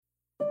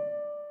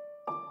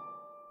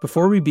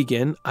Before we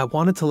begin, I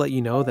wanted to let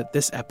you know that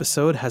this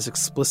episode has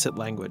explicit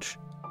language.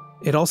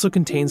 It also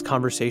contains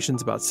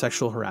conversations about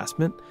sexual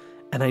harassment,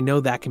 and I know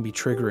that can be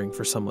triggering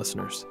for some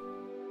listeners.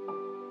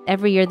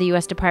 Every year, the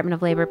U.S. Department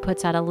of Labor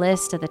puts out a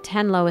list of the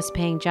 10 lowest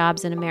paying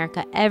jobs in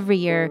America. Every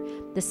year,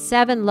 the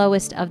 7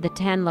 lowest of the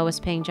 10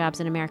 lowest paying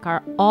jobs in America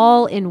are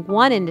all in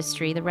one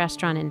industry, the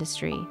restaurant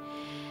industry.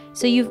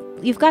 So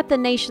you've got the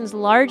nation's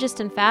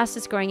largest and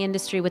fastest growing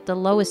industry with the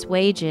lowest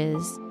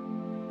wages.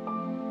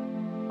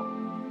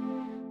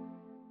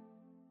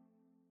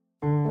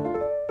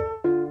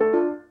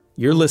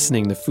 You're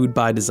listening to Food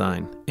by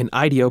Design, an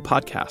IDEO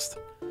podcast,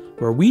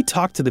 where we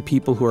talk to the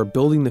people who are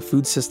building the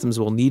food systems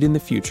we'll need in the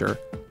future,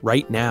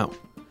 right now.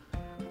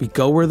 We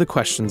go where the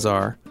questions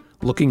are,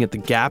 looking at the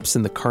gaps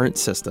in the current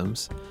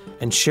systems,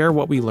 and share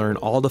what we learn,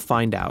 all to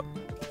find out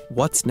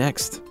what's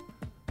next.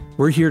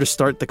 We're here to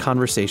start the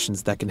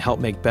conversations that can help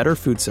make better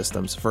food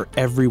systems for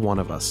every one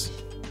of us.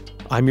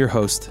 I'm your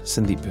host,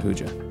 Sandeep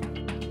Pahuja.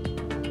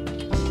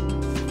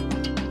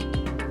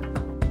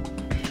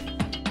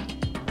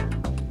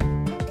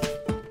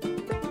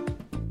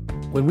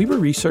 When we were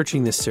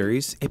researching this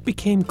series, it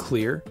became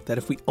clear that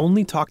if we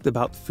only talked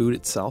about food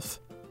itself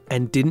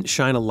and didn't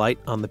shine a light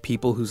on the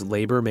people whose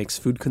labor makes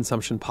food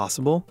consumption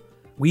possible,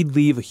 we'd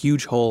leave a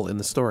huge hole in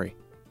the story.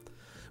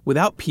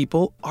 Without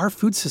people, our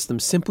food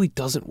system simply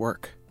doesn't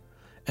work.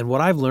 And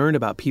what I've learned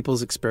about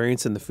people's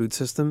experience in the food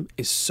system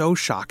is so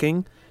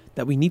shocking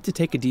that we need to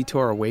take a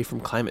detour away from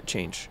climate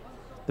change,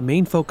 the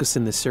main focus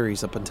in this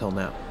series up until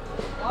now.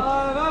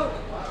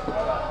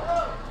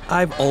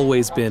 I've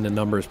always been a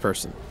numbers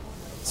person.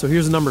 So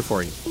here's a number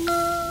for you.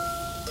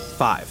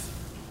 5.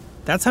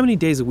 That's how many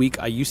days a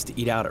week I used to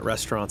eat out at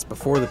restaurants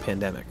before the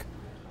pandemic.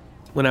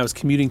 When I was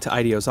commuting to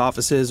IDEO's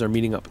offices or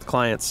meeting up with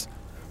clients,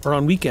 or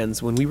on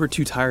weekends when we were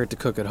too tired to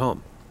cook at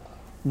home.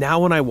 Now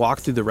when I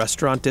walk through the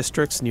restaurant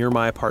districts near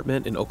my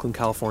apartment in Oakland,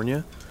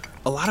 California,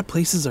 a lot of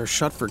places are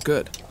shut for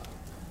good.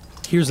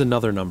 Here's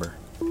another number.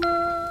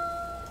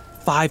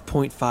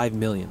 5.5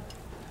 million.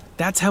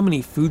 That's how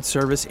many food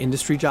service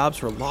industry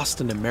jobs were lost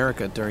in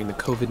America during the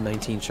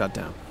COVID-19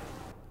 shutdown.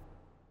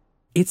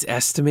 It's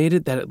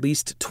estimated that at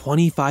least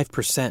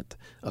 25%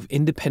 of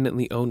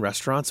independently owned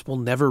restaurants will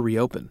never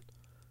reopen.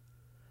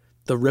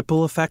 The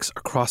ripple effects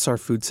across our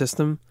food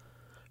system,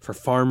 for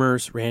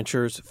farmers,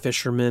 ranchers,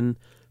 fishermen,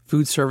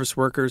 food service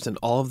workers, and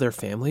all of their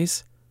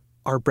families,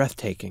 are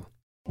breathtaking.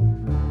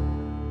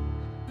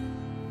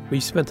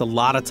 We've spent a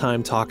lot of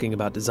time talking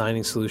about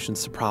designing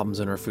solutions to problems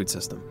in our food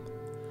system.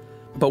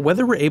 But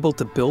whether we're able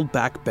to build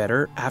back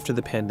better after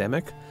the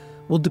pandemic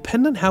will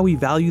depend on how we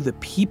value the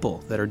people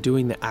that are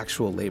doing the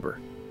actual labor.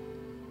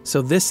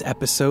 So this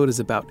episode is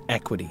about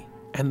equity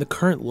and the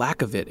current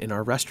lack of it in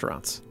our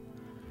restaurants.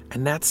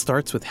 And that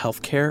starts with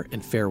healthcare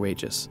and fair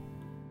wages.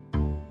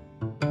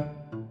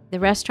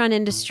 The restaurant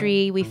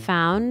industry, we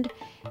found,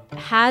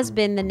 has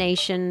been the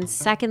nation's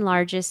second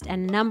largest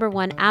and number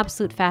one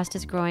absolute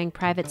fastest growing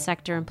private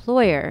sector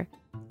employer.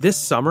 This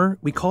summer,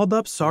 we called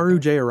up Saru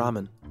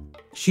Jayaraman.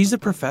 She's a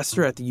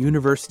professor at the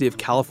University of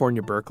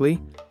California,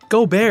 Berkeley.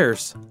 Go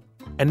Bears!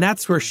 And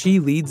that's where she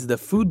leads the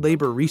Food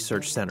Labor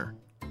Research Center.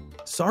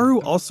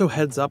 Saru also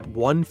heads up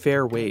One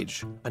Fair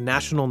Wage, a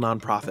national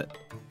nonprofit.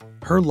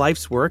 Her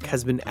life's work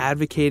has been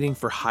advocating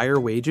for higher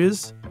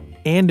wages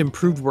and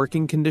improved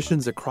working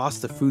conditions across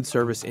the food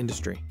service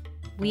industry.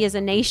 We as a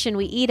nation,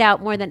 we eat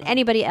out more than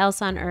anybody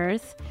else on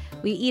earth.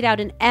 We eat out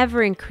in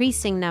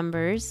ever-increasing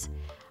numbers.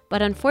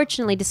 But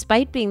unfortunately,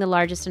 despite being the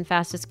largest and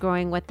fastest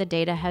growing, what the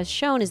data has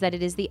shown is that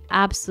it is the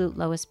absolute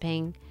lowest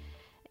paying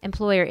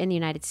employer in the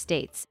United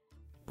States.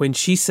 When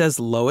she says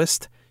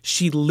lowest,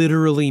 she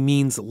literally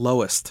means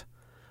lowest.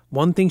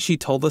 One thing she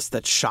told us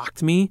that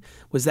shocked me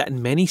was that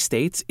in many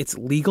states, it's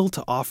legal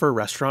to offer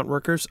restaurant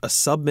workers a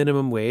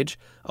sub-minimum wage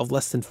of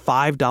less than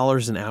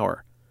 $5 an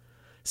hour.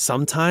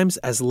 Sometimes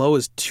as low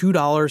as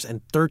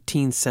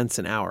 $2.13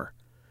 an hour.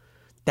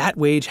 That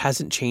wage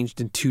hasn't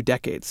changed in 2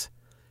 decades.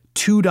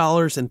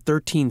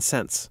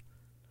 $2.13.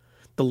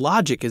 The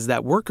logic is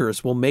that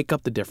workers will make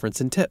up the difference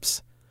in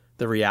tips.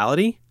 The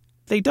reality?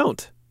 They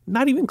don't.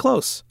 Not even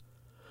close.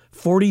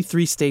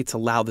 43 states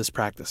allow this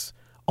practice.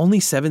 Only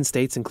 7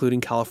 states,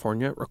 including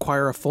California,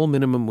 require a full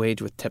minimum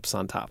wage with tips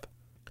on top.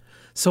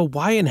 So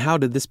why and how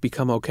did this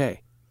become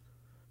okay?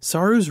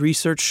 Saru's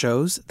research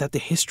shows that the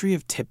history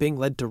of tipping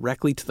led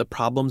directly to the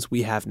problems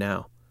we have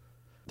now.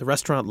 The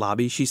restaurant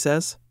lobby, she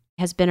says,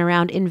 has been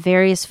around in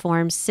various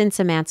forms since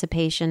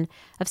emancipation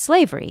of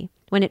slavery,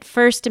 when it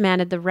first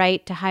demanded the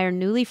right to hire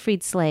newly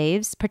freed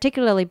slaves,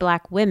 particularly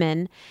black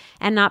women,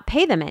 and not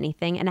pay them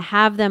anything and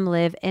have them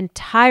live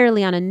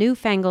entirely on a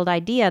newfangled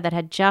idea that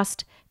had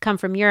just come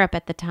from Europe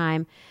at the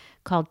time,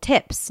 called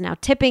tips. Now,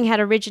 tipping had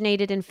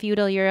originated in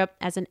feudal Europe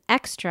as an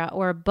extra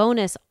or a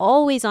bonus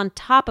always on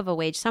top of a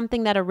wage,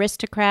 something that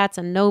aristocrats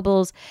and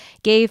nobles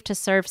gave to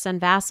serfs and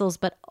vassals,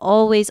 but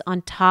always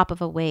on top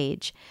of a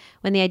wage.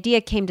 when the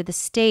idea came to the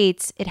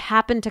States, it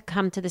happened to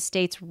come to the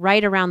States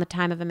right around the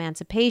time of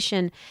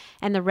emancipation.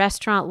 And the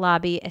restaurant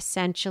lobby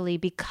essentially,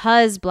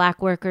 because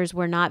Black workers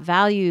were not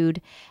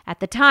valued at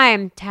the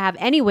time to have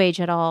any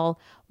wage at all,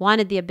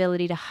 wanted the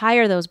ability to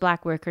hire those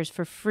Black workers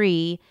for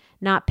free,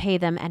 not pay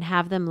them, and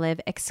have them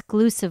live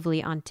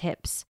exclusively on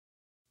tips.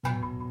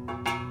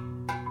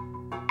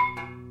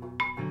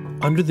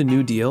 Under the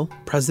New Deal,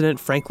 President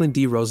Franklin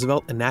D.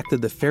 Roosevelt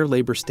enacted the Fair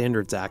Labor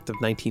Standards Act of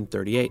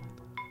 1938.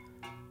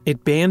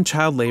 It banned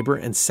child labor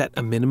and set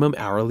a minimum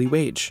hourly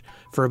wage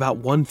for about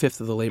 1/5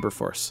 of the labor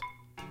force.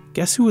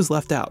 Guess who was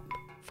left out?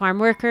 Farm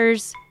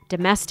workers,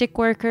 domestic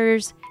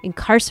workers,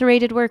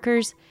 incarcerated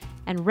workers,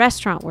 and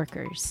restaurant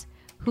workers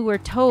who were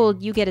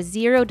told you get a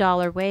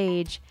 $0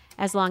 wage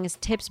as long as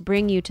tips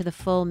bring you to the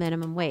full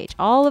minimum wage.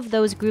 All of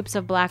those groups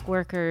of Black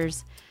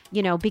workers,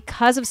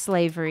 because of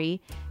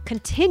slavery,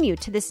 continue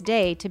to this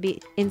day to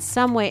be in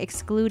some way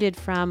excluded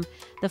from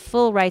the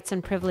full rights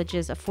and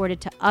privileges afforded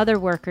to other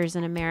workers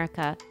in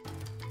America.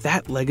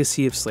 That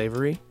legacy of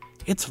slavery,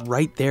 it's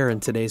right there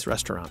in today's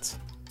restaurants.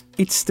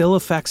 It still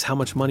affects how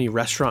much money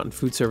restaurant and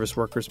food service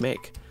workers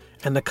make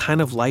and the kind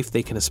of life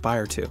they can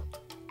aspire to.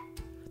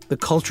 The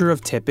culture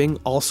of tipping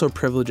also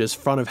privileges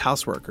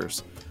front-of-house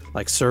workers,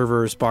 like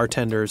servers,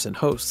 bartenders, and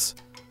hosts,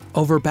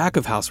 over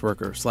back-of-house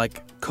workers,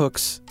 like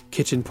cooks,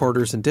 kitchen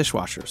porters, and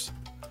dishwashers.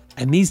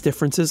 And these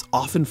differences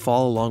often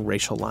fall along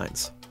racial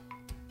lines.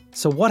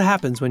 So what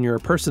happens when you're a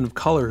person of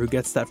color who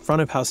gets that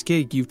front-of-house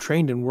gig you've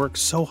trained and worked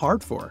so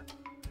hard for?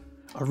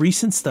 A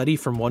recent study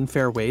from One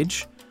Fair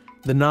Wage,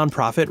 the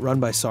nonprofit run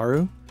by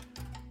Saru,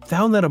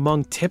 found that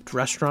among tipped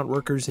restaurant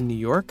workers in New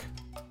York,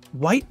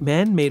 white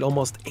men made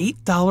almost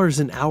 $8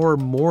 an hour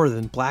more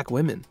than Black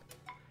women.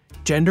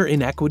 Gender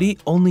inequity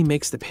only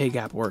makes the pay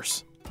gap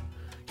worse.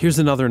 Here's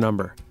another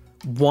number.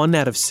 1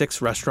 out of 6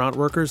 restaurant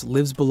workers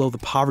lives below the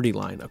poverty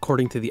line,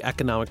 according to the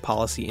Economic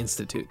Policy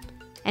Institute.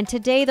 And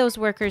today those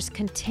workers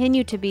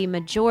continue to be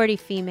majority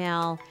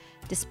female,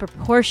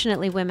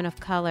 disproportionately women of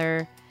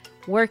color,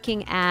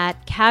 working at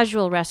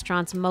casual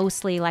restaurants,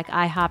 mostly like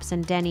IHOPs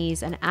and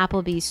Denny's and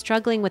Applebee's,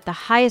 struggling with the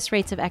highest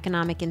rates of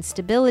economic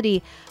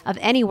instability of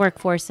any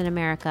workforce in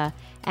America,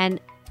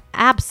 and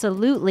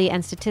absolutely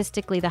and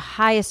statistically the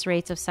highest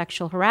rates of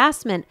sexual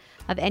harassment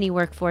of any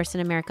workforce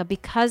in America,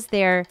 because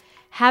they're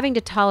having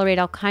to tolerate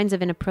all kinds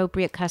of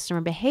inappropriate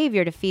customer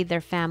behavior to feed their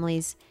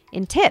families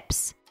in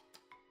tips.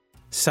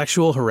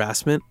 Sexual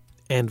harassment,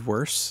 and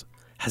worse,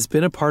 has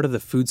been a part of the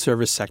food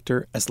service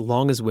sector as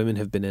long as women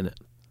have been in it.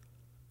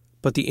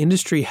 But the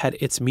industry had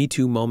its Me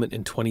Too moment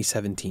in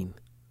 2017,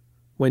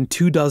 when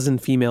 24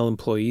 female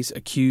employees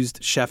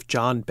accused Chef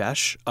John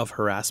Besh of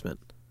harassment.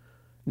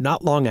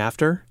 Not long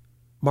after,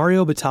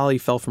 Mario Batali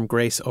fell from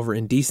grace over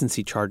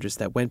indecency charges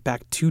that went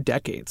back 2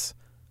 decades,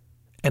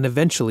 and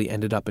eventually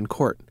ended up in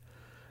court.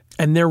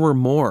 And there were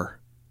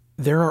more.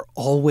 There are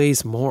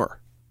always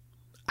more.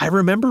 I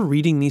remember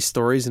reading these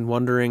stories and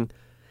wondering,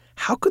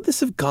 how could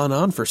this have gone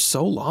on for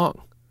so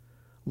long?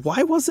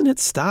 Why wasn't it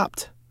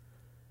stopped?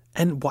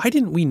 And why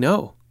didn't we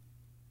know?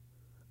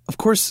 Of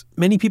course,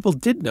 many people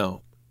did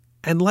know.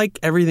 And like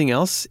everything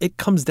else, it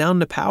comes down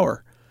to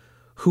power.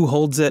 Who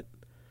holds it?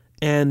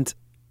 And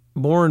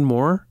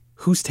more,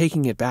 who's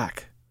taking it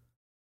back?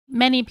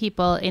 Many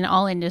people in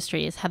all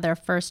industries had their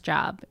first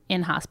job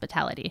in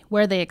hospitality,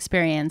 where they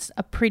experienced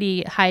a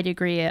pretty high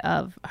degree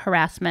of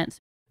harassment.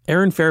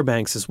 Erin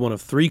Fairbanks is one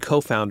of 3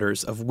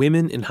 co-founders of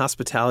Women in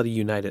Hospitality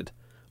United,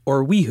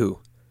 or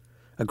WeWho,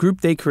 a group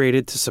they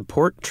created to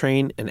support,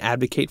 train, and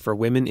advocate for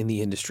women in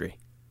the industry.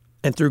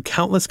 And through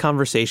countless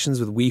conversations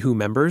with WeWho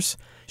members,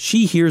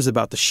 she hears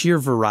about the sheer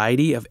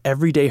variety of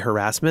everyday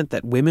harassment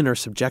that women are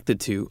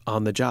subjected to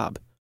on the job.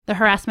 The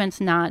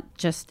harassment's not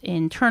just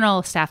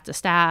internal, staff to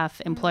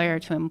staff, employer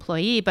to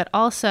employee, but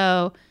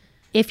also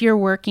if you're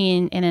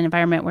working in an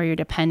environment where you're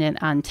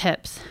dependent on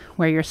tips,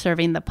 where you're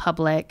serving the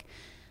public,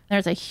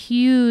 there's a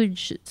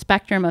huge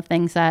spectrum of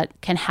things that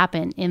can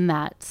happen in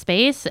that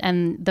space.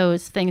 And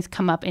those things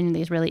come up in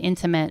these really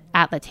intimate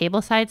at the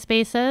table side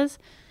spaces.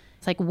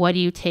 It's like, what do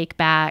you take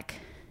back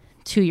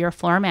to your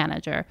floor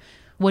manager?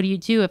 What do you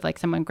do if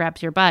someone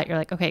grabs your butt? You're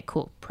like, okay,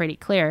 cool, pretty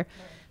clear.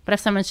 But if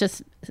someone's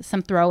just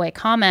some throwaway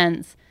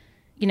comments,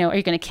 are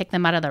you going to kick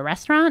them out of the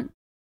restaurant?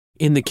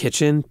 In the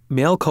kitchen,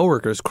 male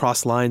coworkers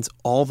cross lines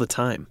all the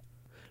time.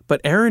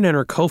 But Erin and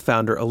her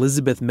co-founder,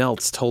 Elizabeth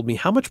Meltz, told me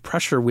how much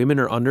pressure women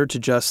are under to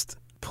just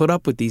put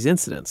up with these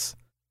incidents.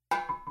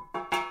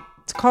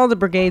 It's called a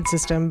brigade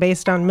system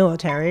based on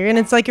military, and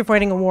it's like you're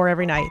fighting a war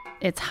every night.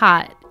 It's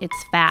hot,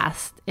 it's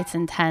fast, it's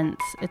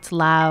intense, it's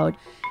loud.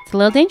 It's a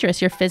little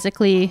dangerous. You're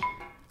physically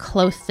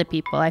close to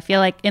people. I feel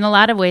like in a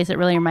lot of ways it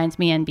really reminds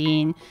me of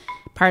being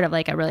part of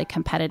a really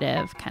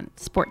competitive kind of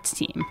sports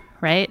team,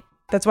 right?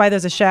 That's why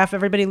there's a chef.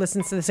 Everybody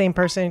listens to the same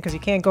person because you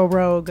can't go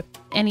rogue.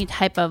 Any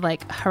type of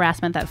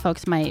harassment that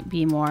folks might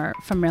be more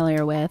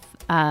familiar with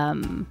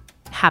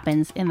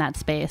happens in that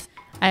space.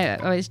 I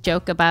always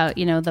joke about,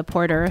 the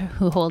porter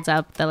who holds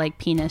up the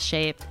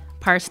penis-shaped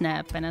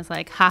parsnip and is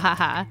like, ha ha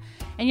ha.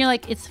 And you're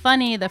like, it's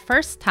funny the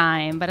first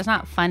time, but it's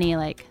not funny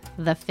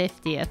the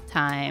 50th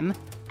time.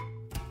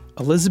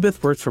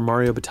 Elizabeth worked for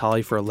Mario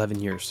Batali for 11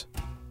 years.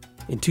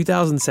 In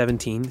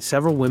 2017,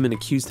 several women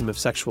accused him of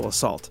sexual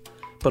assault,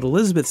 but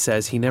Elizabeth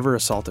says he never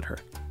assaulted her.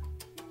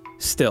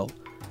 Still,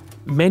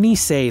 many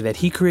say that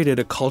he created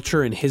a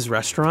culture in his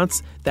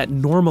restaurants that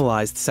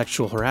normalized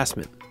sexual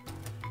harassment,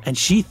 and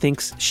she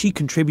thinks she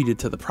contributed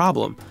to the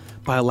problem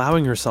by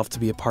allowing herself to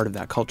be a part of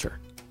that culture.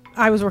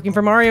 I was working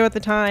for Mario at the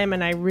time,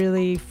 and I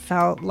really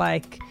felt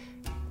like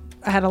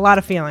I had a lot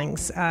of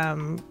feelings.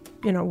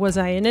 Was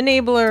I an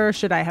enabler?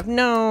 Should I have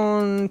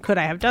known? Could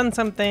I have done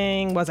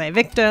something? Was I a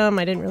victim?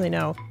 I didn't really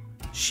know.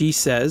 She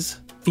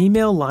says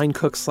female line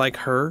cooks like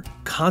her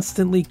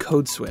constantly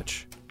code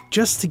switch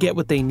just to get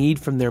what they need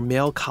from their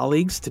male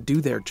colleagues to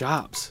do their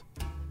jobs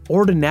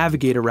or to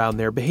navigate around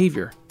their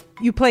behavior.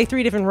 You play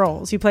 3 different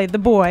roles. You play the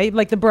boy,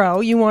 like the bro.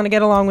 You want to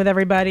get along with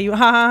everybody. Ha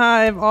ha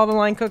ha, all the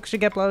line cooks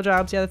should get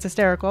blowjobs. Yeah, that's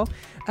hysterical.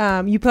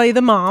 You play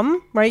the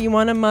mom, right? You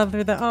want to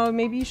mother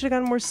maybe you should have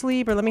gotten more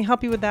sleep, or let me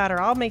help you with that,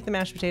 or I'll make the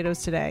mashed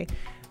potatoes today.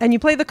 And you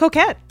play the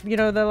coquette.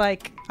 The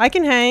like, I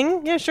can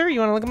hang. Yeah, sure. You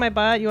want to look at my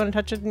butt? You want to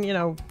touch it?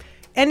 And,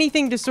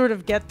 anything to sort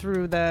of get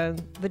through the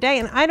day.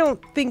 And I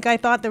don't think I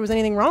thought there was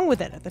anything wrong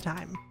with it at the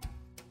time.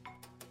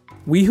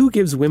 WeWho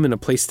gives women a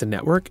place to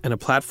network and a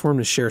platform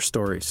to share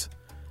stories.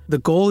 The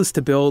goal is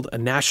to build a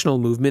national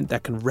movement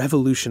that can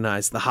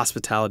revolutionize the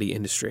hospitality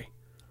industry.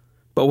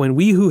 But when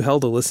WeWho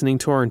held a listening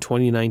tour in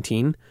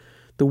 2019,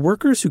 the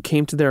workers who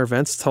came to their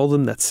events told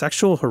them that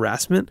sexual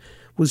harassment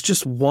was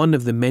just one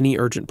of the many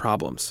urgent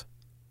problems.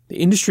 The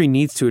industry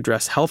needs to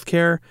address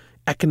healthcare,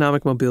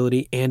 economic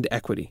mobility, and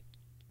equity.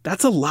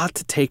 That's a lot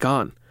to take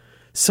on,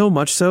 so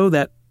much so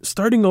that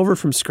starting over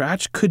from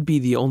scratch could be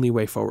the only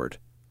way forward.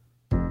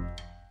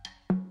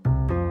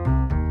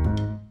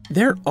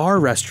 There are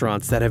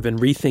restaurants that have been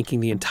rethinking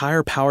the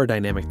entire power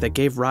dynamic that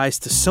gave rise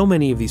to so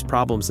many of these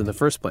problems in the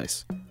first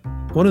place.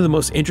 One of the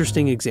most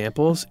interesting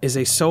examples is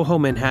a Soho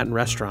Manhattan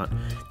restaurant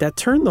that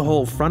turned the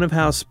whole front of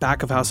house,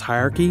 back of house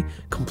hierarchy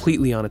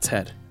completely on its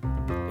head.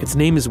 Its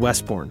name is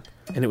Westbourne,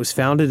 and it was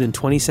founded in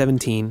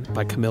 2017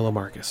 by Camilla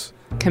Marcus.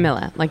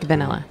 Camilla, like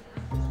vanilla.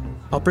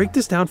 I'll break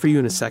this down for you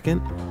in a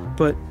second,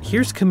 but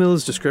here's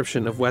Camilla's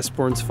description of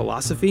Westbourne's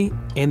philosophy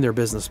and their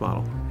business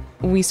model.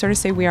 We sort of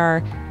say we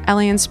are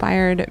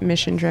LA-inspired,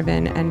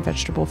 mission-driven, and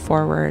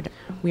vegetable-forward.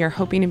 We are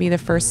hoping to be the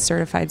first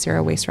certified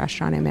zero-waste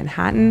restaurant in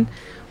Manhattan.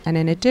 And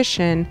in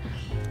addition,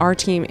 our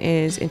team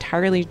is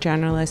entirely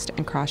generalist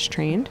and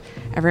cross-trained.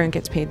 Everyone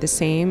gets paid the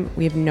same.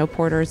 We have no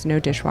porters,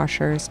 no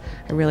dishwashers.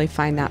 I really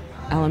find that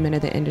element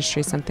of the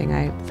industry something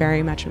I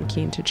very much am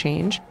keen to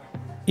change.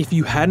 If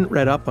you hadn't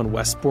read up on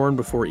Westbourne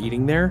before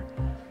eating there,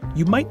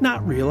 you might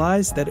not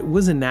realize that it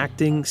was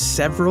enacting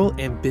several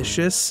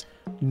ambitious,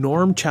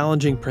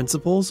 norm-challenging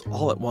principles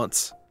all at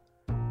once.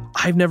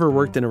 I've never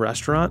worked in a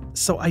restaurant,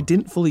 so I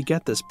didn't fully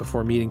get this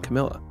before meeting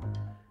Camilla.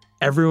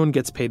 Everyone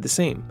gets paid the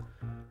same.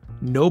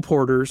 No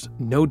porters,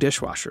 no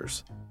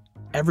dishwashers.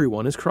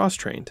 Everyone is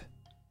cross-trained.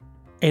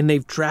 And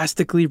they've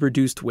drastically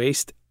reduced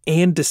waste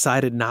and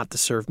decided not to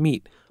serve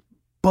meat,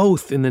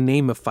 both in the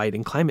name of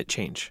fighting climate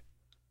change.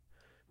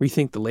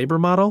 Rethink the labor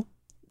model?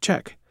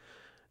 Check.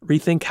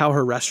 Rethink how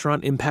her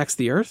restaurant impacts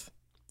the earth?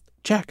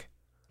 Check.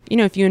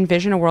 If you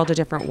envision a world a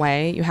different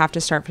way, you have to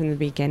start from the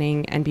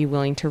beginning and be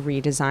willing to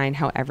redesign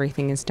how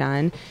everything is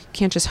done. You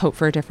can't just hope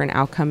for a different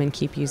outcome and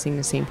keep using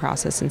the same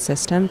process and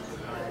system.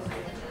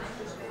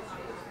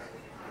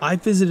 I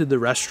visited the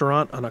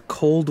restaurant on a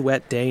cold,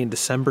 wet day in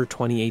December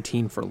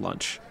 2018 for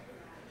lunch.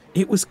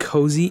 It was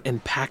cozy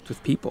and packed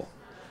with people.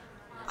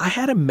 I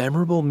had a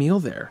memorable meal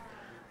there.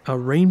 A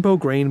rainbow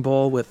grain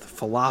bowl with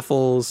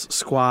falafels,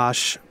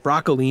 squash,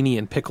 broccolini,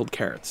 and pickled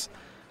carrots.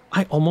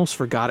 I almost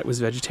forgot it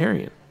was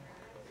vegetarian.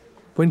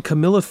 When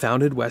Camilla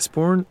founded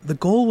Westbourne, the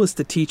goal was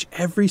to teach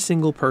every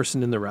single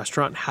person in the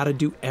restaurant how to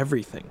do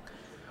everything,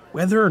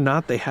 whether or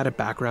not they had a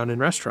background in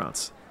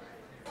restaurants.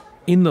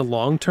 In the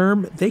long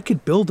term, they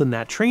could build on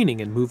that training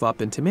and move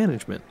up into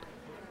management.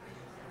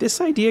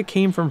 This idea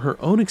came from her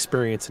own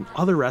experience in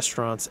other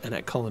restaurants and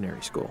at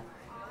culinary school.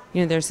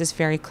 There's this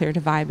very clear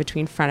divide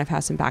between front of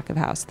house and back of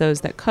house,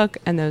 those that cook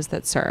and those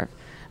that serve.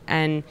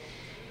 And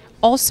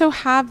also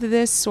have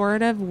this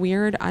sort of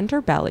weird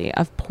underbelly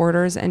of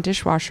porters and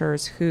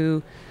dishwashers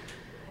who,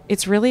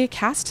 it's really a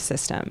caste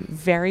system.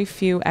 Very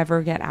few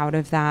ever get out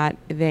of that.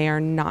 They are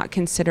not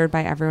considered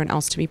by everyone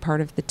else to be part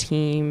of the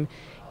team.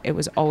 It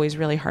was always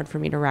really hard for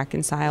me to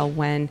reconcile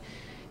when,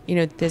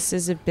 this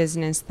is a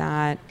business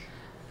that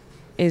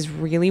is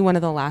really one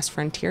of the last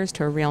frontiers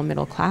to a real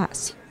middle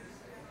class.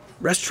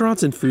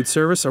 Restaurants and food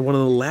service are one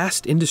of the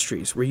last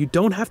industries where you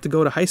don't have to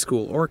go to high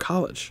school or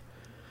college.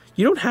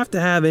 You don't have to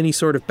have any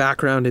sort of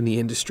background in the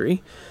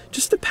industry,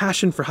 just a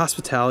passion for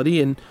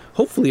hospitality and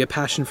hopefully a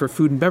passion for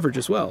food and beverage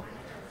as well.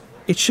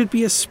 It should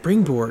be a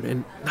springboard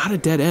and not a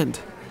dead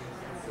end.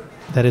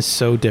 That is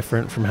so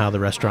different from how the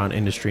restaurant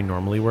industry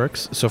normally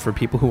works. So for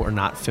people who are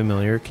not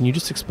familiar, can you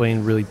just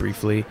explain really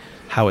briefly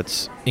how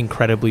it's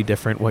incredibly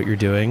different what you're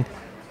doing?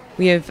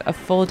 We have a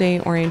full day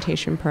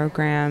orientation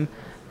program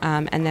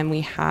And then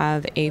we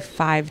have a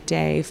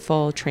 5-day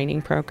full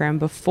training program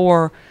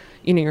before,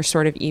 you're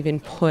sort of even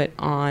put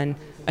on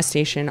a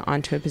station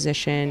onto a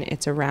position.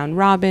 It's a round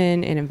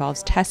robin. It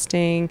involves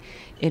testing.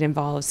 It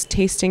involves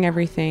tasting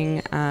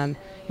everything.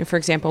 For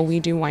example, we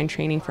do wine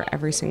training for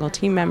every single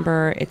team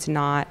member. It's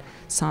not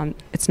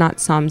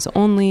SOMs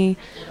only.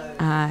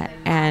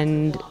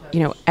 And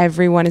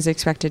everyone is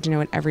expected to know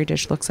what every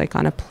dish looks like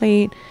on a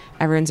plate.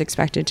 Everyone's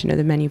expected to know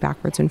the menu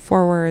backwards and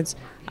forwards,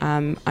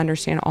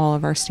 understand all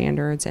of our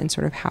standards and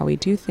sort of how we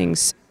do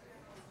things.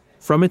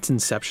 From its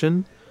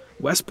inception,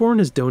 Westbourne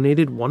has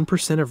donated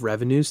 1% of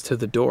revenues to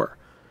The Door.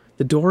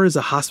 The Door is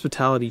a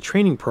hospitality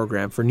training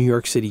program for New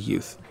York City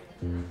youth.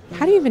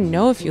 How do you even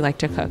know if you like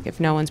to cook if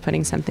no one's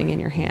putting something in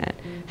your hand?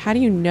 How do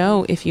you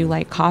know if you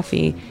like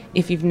coffee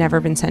if you've never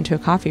been sent to a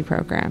coffee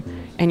program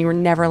and you were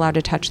never allowed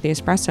to touch the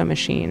espresso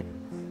machine?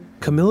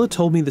 Camilla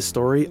told me the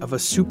story of a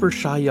super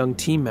shy young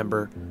team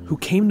member who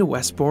came to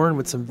Westbourne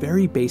with some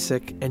very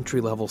basic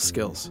entry-level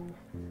skills.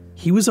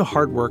 He was a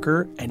hard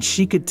worker and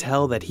she could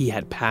tell that he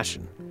had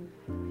passion.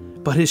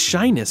 But his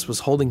shyness was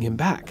holding him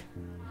back.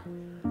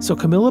 So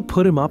Camilla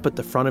put him up at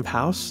the front of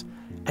house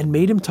and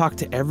made him talk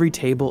to every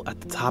table at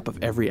the top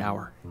of every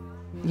hour.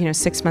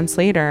 6 months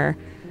later,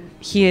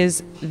 he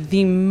is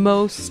the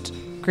most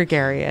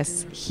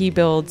gregarious. He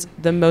builds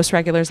the most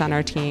regulars on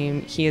our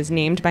team. He is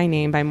named by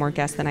name by more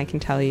guests than I can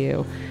tell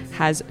you,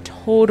 has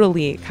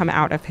totally come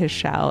out of his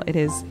shell. It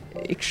is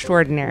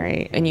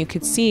extraordinary. And you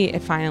could see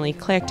it finally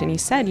clicked. And he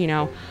said,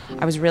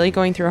 I was really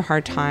going through a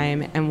hard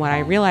time. And what I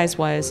realized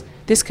was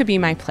this could be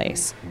my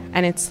place.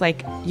 And it's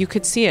like you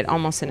could see it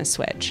almost in a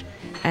switch.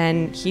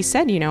 And he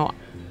said,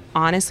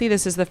 honestly,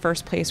 this is the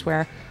first place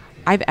where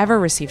I've ever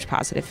received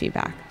positive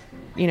feedback,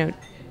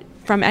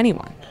 from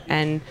anyone.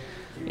 And,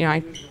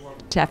 I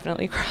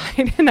definitely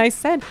cried. And I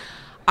said,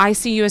 I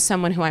see you as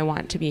someone who I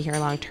want to be here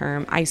long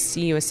term. I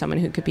see you as someone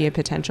who could be a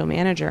potential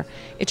manager.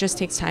 It just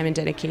takes time and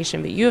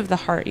dedication, but you have the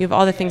heart. You have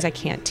all the things I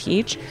can't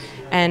teach.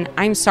 And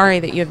I'm sorry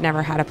that you have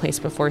never had a place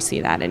before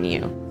see that in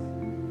you.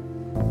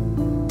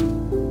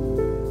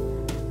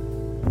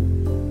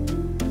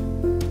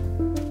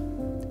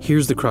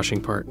 Here's the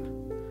crushing part.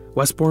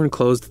 Westbourne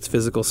closed its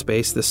physical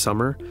space this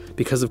summer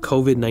because of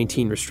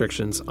COVID-19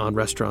 restrictions on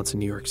restaurants in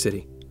New York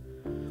City.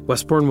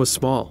 Westbourne was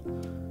small,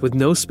 with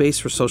no space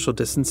for social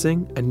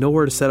distancing and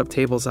nowhere to set up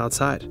tables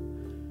outside.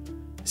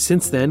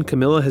 Since then,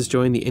 Camilla has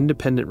joined the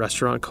Independent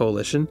Restaurant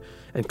Coalition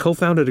and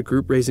co-founded a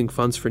group raising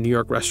funds for New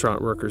York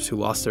restaurant workers who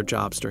lost their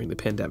jobs during the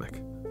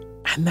pandemic.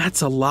 And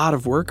that's a lot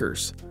of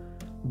workers.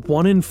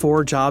 1 in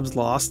 4 jobs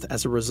lost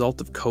as a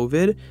result of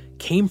COVID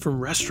came from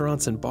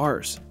restaurants and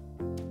bars.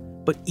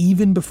 But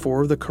even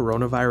before the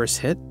coronavirus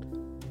hit,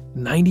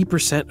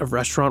 90% of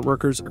restaurant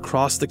workers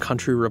across the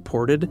country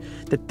reported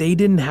that they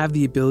didn't have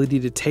the ability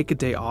to take a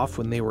day off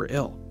when they were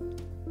ill.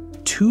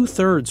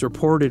 2/3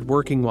 reported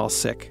working while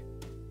sick,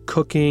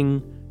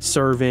 cooking,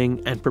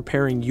 serving, and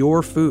preparing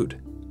your food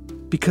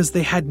because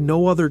they had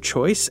no other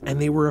choice and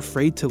they were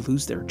afraid to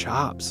lose their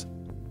jobs.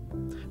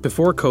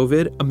 Before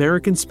COVID,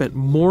 Americans spent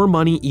more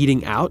money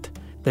eating out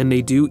than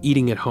they do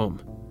eating at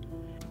home.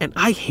 And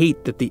I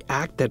hate that the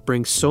act that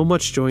brings so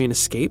much joy and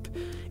escape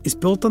is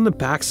built on the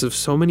backs of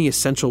so many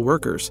essential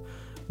workers,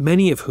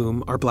 many of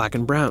whom are Black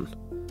and brown.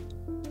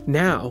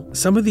 Now,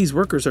 some of these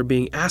workers are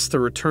being asked to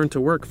return to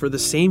work for the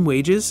same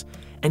wages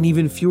and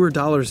even fewer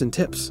dollars in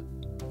tips.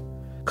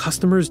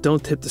 Customers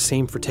don't tip the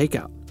same for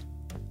takeout.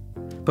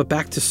 But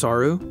back to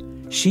Saru,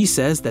 she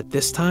says that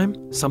this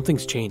time,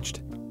 something's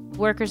changed.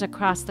 Workers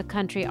across the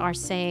country are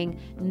saying,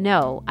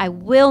 no, I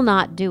will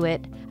not do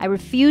it. I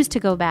refuse to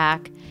go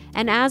back.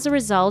 And as a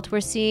result,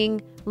 we're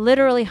seeing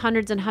literally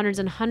hundreds and hundreds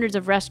and hundreds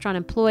of restaurant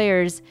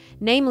employers,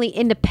 namely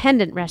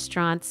independent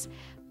restaurants,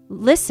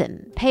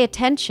 listen, pay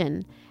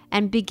attention,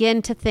 and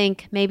begin to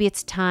think maybe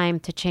it's time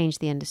to change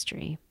the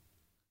industry.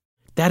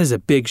 That is a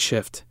big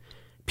shift.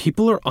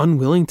 People are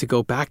unwilling to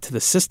go back to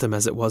the system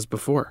as it was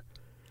before.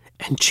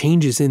 And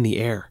change is in the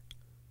air.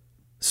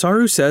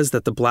 Saru says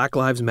that the Black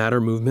Lives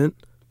Matter movement,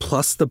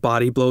 plus the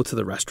body blow to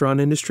the restaurant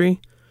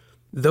industry,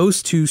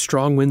 those two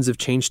strong winds of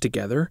change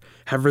together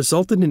have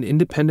resulted in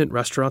independent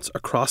restaurants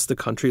across the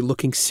country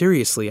looking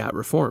seriously at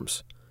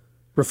reforms.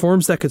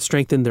 Reforms that could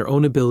strengthen their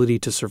own ability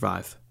to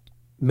survive.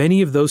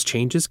 Many of those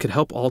changes could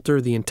help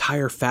alter the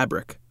entire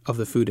fabric of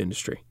the food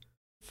industry.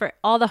 For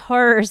all the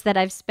horrors that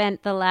I've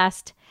spent the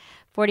last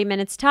 40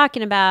 minutes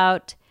talking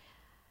about,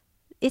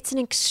 it's an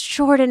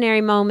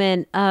extraordinary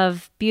moment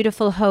of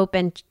beautiful hope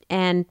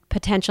and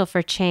potential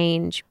for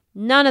change.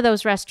 None of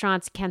those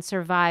restaurants can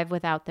survive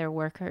without their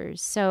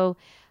workers. So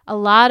a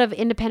lot of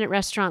independent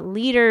restaurant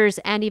leaders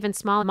and even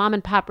small mom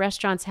and pop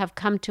restaurants have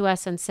come to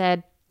us and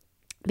said,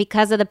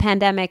 because of the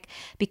pandemic,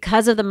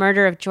 because of the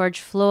murder of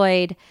George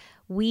Floyd,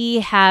 we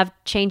have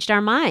changed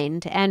our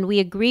mind and we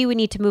agree we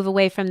need to move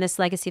away from this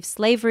legacy of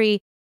slavery.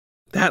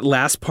 That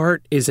last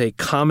part is a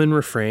common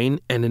refrain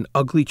and an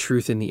ugly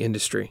truth in the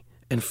industry,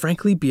 and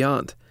frankly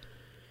beyond.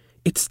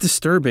 It's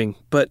disturbing,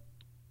 but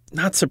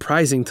not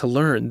surprising to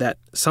learn that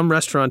some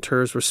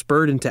restaurateurs were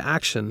spurred into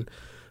action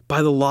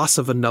by the loss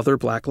of another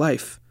Black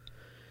life.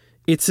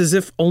 It's as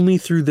if only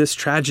through this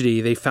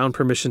tragedy they found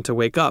permission to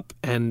wake up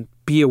and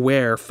be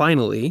aware,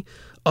 finally,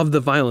 of the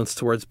violence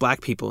towards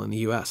black people in the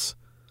U.S.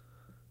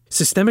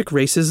 Systemic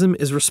racism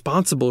is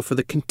responsible for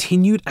the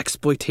continued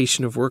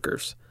exploitation of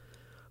workers,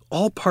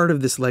 all part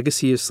of this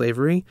legacy of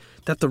slavery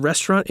that the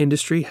restaurant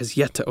industry has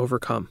yet to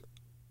overcome.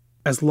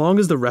 As long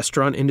as the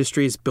restaurant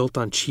industry is built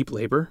on cheap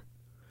labor,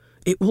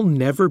 it will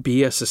never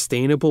be a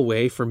sustainable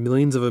way for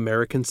millions of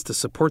Americans to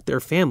support their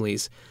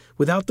families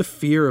without the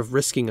fear of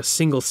risking a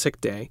single sick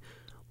day,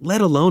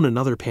 let alone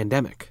another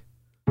pandemic.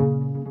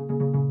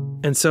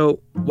 And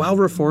so, while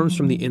reforms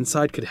from the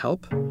inside could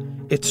help,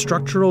 it's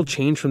structural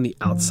change from the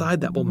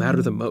outside that will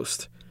matter the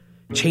most.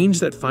 Change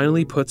that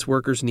finally puts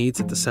workers' needs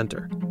at the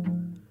center,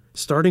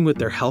 starting with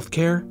their health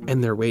care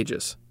and their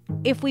wages.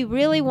 If we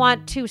really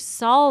want to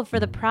solve for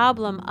the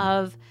problem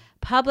of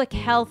public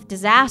health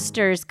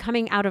disasters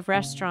coming out of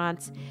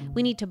restaurants,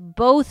 we need to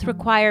both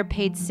require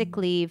paid sick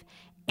leave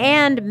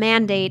and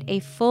mandate a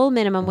full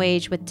minimum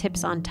wage with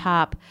tips on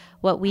top,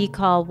 what we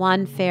call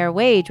one fair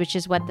wage, which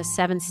is what the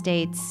 7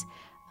 states,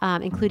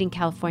 including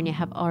California,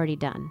 have already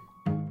done.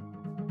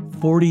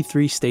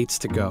 43 states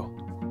to go.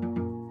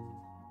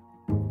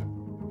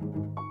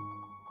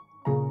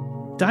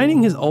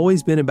 Dining has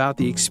always been about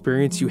the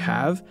experience you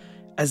have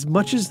as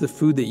much as the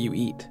food that you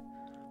eat.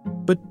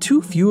 But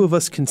too few of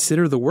us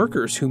consider the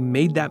workers who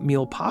made that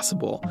meal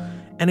possible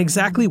and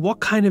exactly what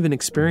kind of an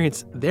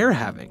experience they're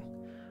having.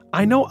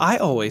 I know I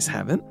always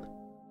haven't.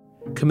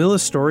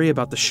 Camilla's story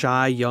about the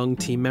shy young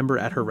team member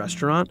at her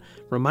restaurant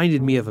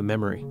reminded me of a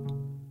memory.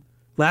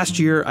 Last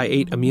year, I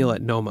ate a meal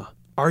at Noma,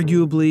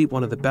 arguably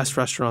one of the best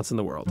restaurants in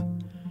the world.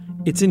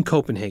 It's in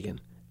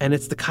Copenhagen, and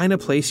it's the kind of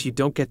place you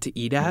don't get to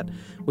eat at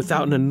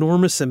without an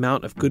enormous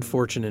amount of good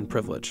fortune and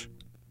privilege.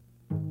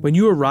 When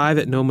you arrive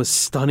at Noma's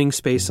stunning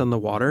space on the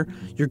water,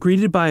 you're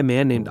greeted by a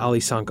man named Ali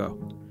Sanko.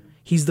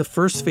 He's the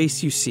first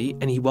face you see,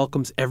 and he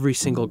welcomes every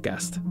single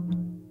guest.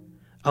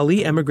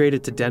 Ali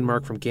emigrated to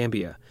Denmark from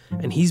Gambia,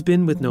 and he's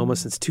been with Noma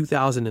since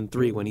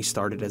 2003 when he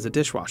started as a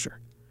dishwasher.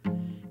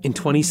 In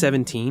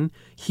 2017,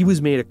 he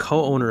was made a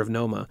co-owner of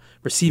Noma,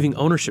 receiving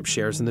ownership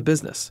shares in the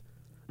business.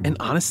 And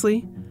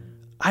honestly,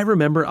 I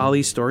remember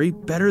Ali's story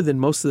better than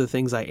most of the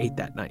things I ate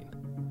that night.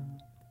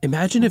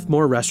 Imagine if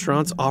more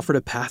restaurants offered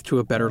a path to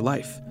a better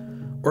life,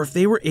 or if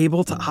they were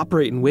able to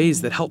operate in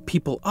ways that help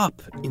people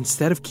up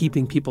instead of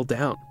keeping people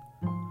down.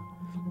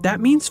 That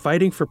means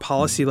fighting for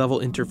policy-level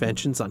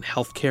interventions on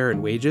healthcare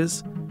and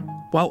wages,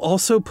 while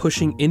also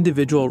pushing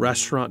individual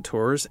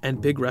restaurateurs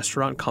and big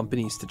restaurant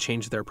companies to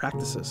change their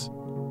practices.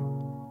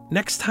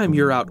 Next time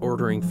you're out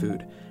ordering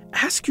food,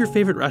 ask your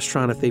favorite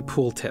restaurant if they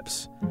pool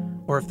tips,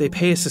 or if they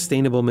pay a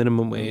sustainable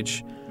minimum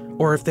wage,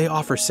 or if they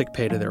offer sick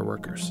pay to their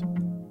workers.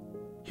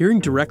 Hearing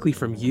directly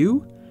from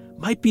you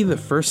might be the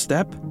first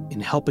step in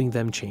helping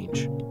them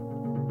change.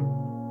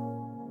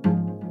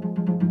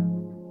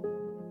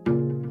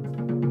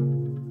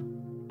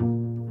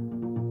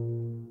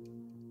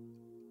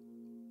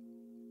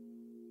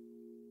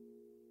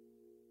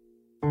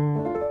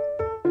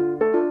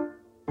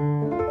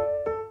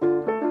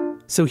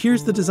 So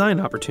here's the design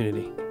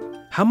opportunity.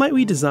 How might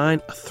we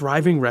design a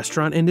thriving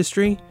restaurant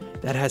industry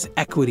that has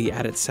equity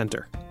at its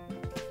center?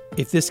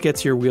 If this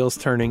gets your wheels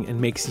turning and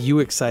makes you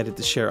excited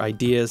to share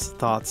ideas,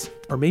 thoughts,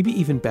 or maybe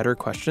even better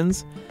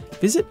questions,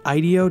 visit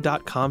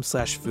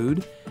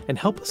ideo.com/food and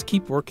help us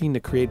keep working to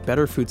create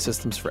better food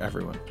systems for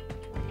everyone.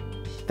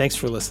 Thanks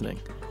for listening.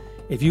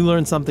 If you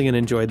learned something and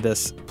enjoyed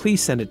this,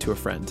 please send it to a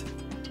friend.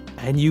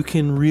 And you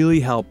can really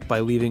help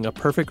by leaving a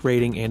perfect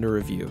rating and a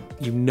review.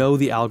 You know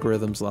the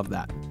algorithms love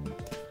that.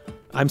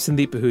 I'm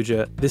Sandeep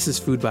Ahuja. This is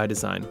Food by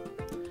Design.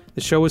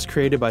 The show was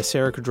created by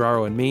Sarah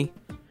Quadraro and me.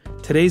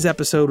 Today's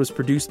episode was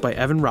produced by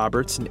Evan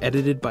Roberts and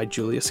edited by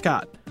Julia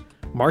Scott.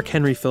 Mark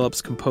Henry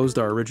Phillips composed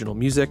our original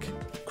music.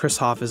 Chris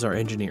Hoff is our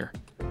engineer.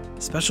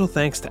 Special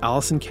thanks to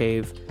Allison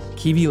Cave,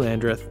 Kiwi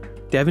Landreth,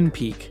 Devin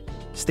Peak,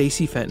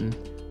 Stacy Fenton,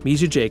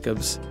 Misha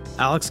Jacobs,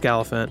 Alex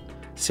Gallifant,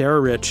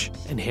 Sarah Rich,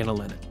 and Hannah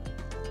Lennon.